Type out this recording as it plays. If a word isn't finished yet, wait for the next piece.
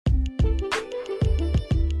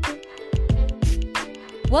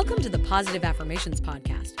Welcome to the Positive Affirmations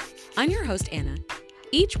Podcast. I'm your host, Anna.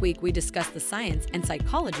 Each week, we discuss the science and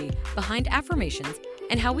psychology behind affirmations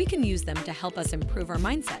and how we can use them to help us improve our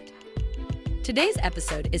mindset. Today's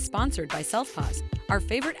episode is sponsored by Selfpause, our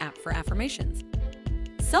favorite app for affirmations.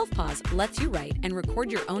 Selfpause lets you write and record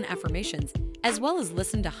your own affirmations, as well as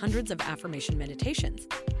listen to hundreds of affirmation meditations.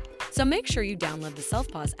 So make sure you download the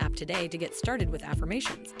Selfpause app today to get started with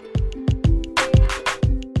affirmations.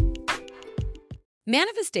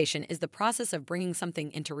 Manifestation is the process of bringing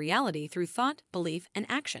something into reality through thought, belief, and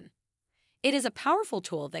action. It is a powerful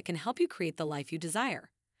tool that can help you create the life you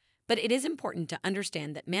desire. But it is important to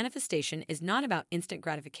understand that manifestation is not about instant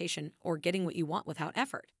gratification or getting what you want without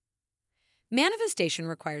effort. Manifestation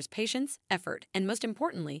requires patience, effort, and most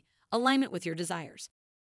importantly, alignment with your desires.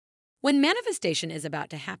 When manifestation is about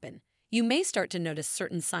to happen, you may start to notice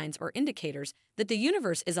certain signs or indicators that the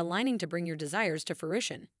universe is aligning to bring your desires to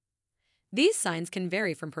fruition. These signs can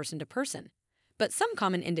vary from person to person, but some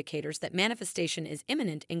common indicators that manifestation is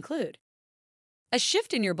imminent include a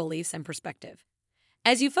shift in your beliefs and perspective.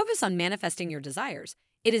 As you focus on manifesting your desires,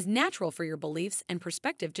 it is natural for your beliefs and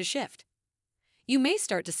perspective to shift. You may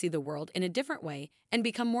start to see the world in a different way and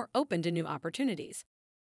become more open to new opportunities.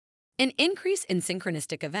 An increase in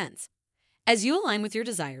synchronistic events. As you align with your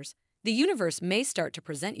desires, the universe may start to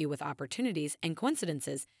present you with opportunities and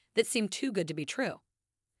coincidences that seem too good to be true.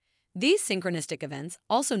 These synchronistic events,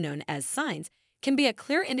 also known as signs, can be a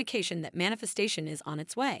clear indication that manifestation is on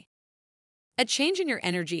its way. A change in your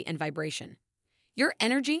energy and vibration. Your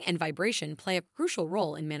energy and vibration play a crucial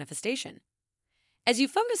role in manifestation. As you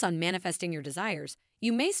focus on manifesting your desires,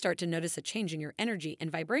 you may start to notice a change in your energy and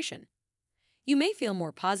vibration. You may feel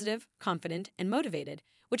more positive, confident, and motivated,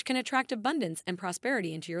 which can attract abundance and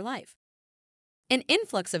prosperity into your life. An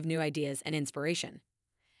influx of new ideas and inspiration.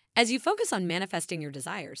 As you focus on manifesting your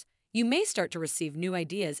desires, you may start to receive new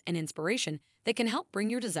ideas and inspiration that can help bring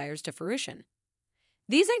your desires to fruition.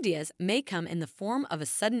 These ideas may come in the form of a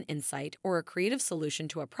sudden insight or a creative solution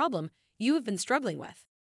to a problem you have been struggling with.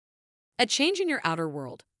 A change in your outer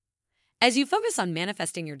world. As you focus on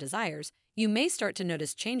manifesting your desires, you may start to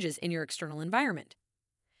notice changes in your external environment.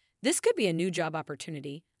 This could be a new job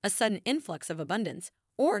opportunity, a sudden influx of abundance,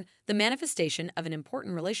 or the manifestation of an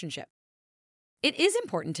important relationship. It is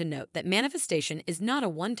important to note that manifestation is not a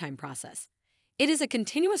one-time process. It is a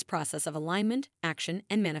continuous process of alignment, action,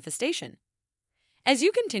 and manifestation. As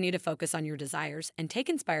you continue to focus on your desires and take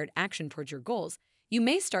inspired action towards your goals, you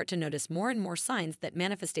may start to notice more and more signs that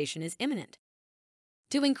manifestation is imminent.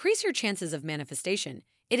 To increase your chances of manifestation,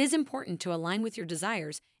 it is important to align with your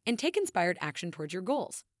desires and take inspired action towards your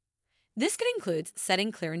goals. This can include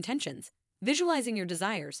setting clear intentions, visualizing your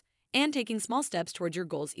desires, and taking small steps towards your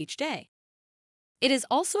goals each day. It is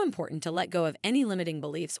also important to let go of any limiting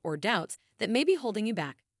beliefs or doubts that may be holding you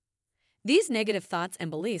back. These negative thoughts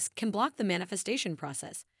and beliefs can block the manifestation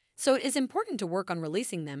process, so it is important to work on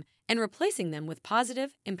releasing them and replacing them with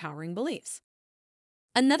positive, empowering beliefs.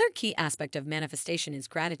 Another key aspect of manifestation is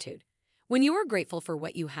gratitude. When you are grateful for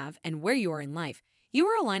what you have and where you are in life, you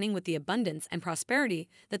are aligning with the abundance and prosperity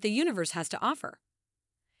that the universe has to offer.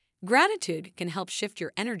 Gratitude can help shift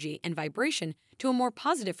your energy and vibration to a more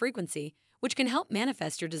positive frequency, which can help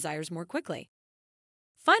manifest your desires more quickly.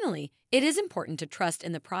 Finally, it is important to trust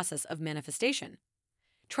in the process of manifestation.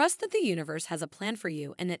 Trust that the universe has a plan for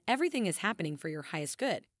you and that everything is happening for your highest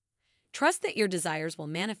good. Trust that your desires will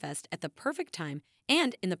manifest at the perfect time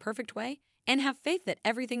and in the perfect way, and have faith that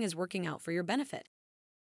everything is working out for your benefit.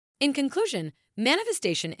 In conclusion,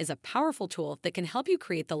 manifestation is a powerful tool that can help you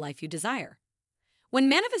create the life you desire. When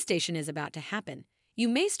manifestation is about to happen, you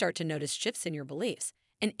may start to notice shifts in your beliefs,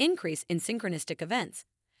 an increase in synchronistic events,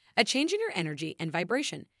 a change in your energy and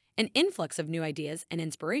vibration, an influx of new ideas and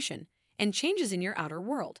inspiration, and changes in your outer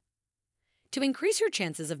world. To increase your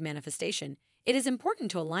chances of manifestation, it is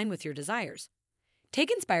important to align with your desires.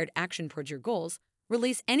 Take inspired action towards your goals,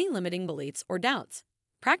 release any limiting beliefs or doubts,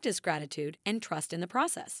 practice gratitude, and trust in the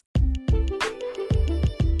process.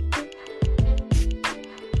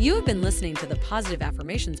 You have been listening to the Positive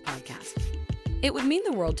Affirmations Podcast. It would mean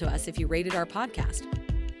the world to us if you rated our podcast.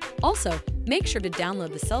 Also, make sure to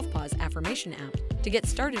download the Selfpause Affirmation app to get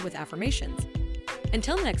started with affirmations.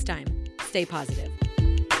 Until next time, stay positive.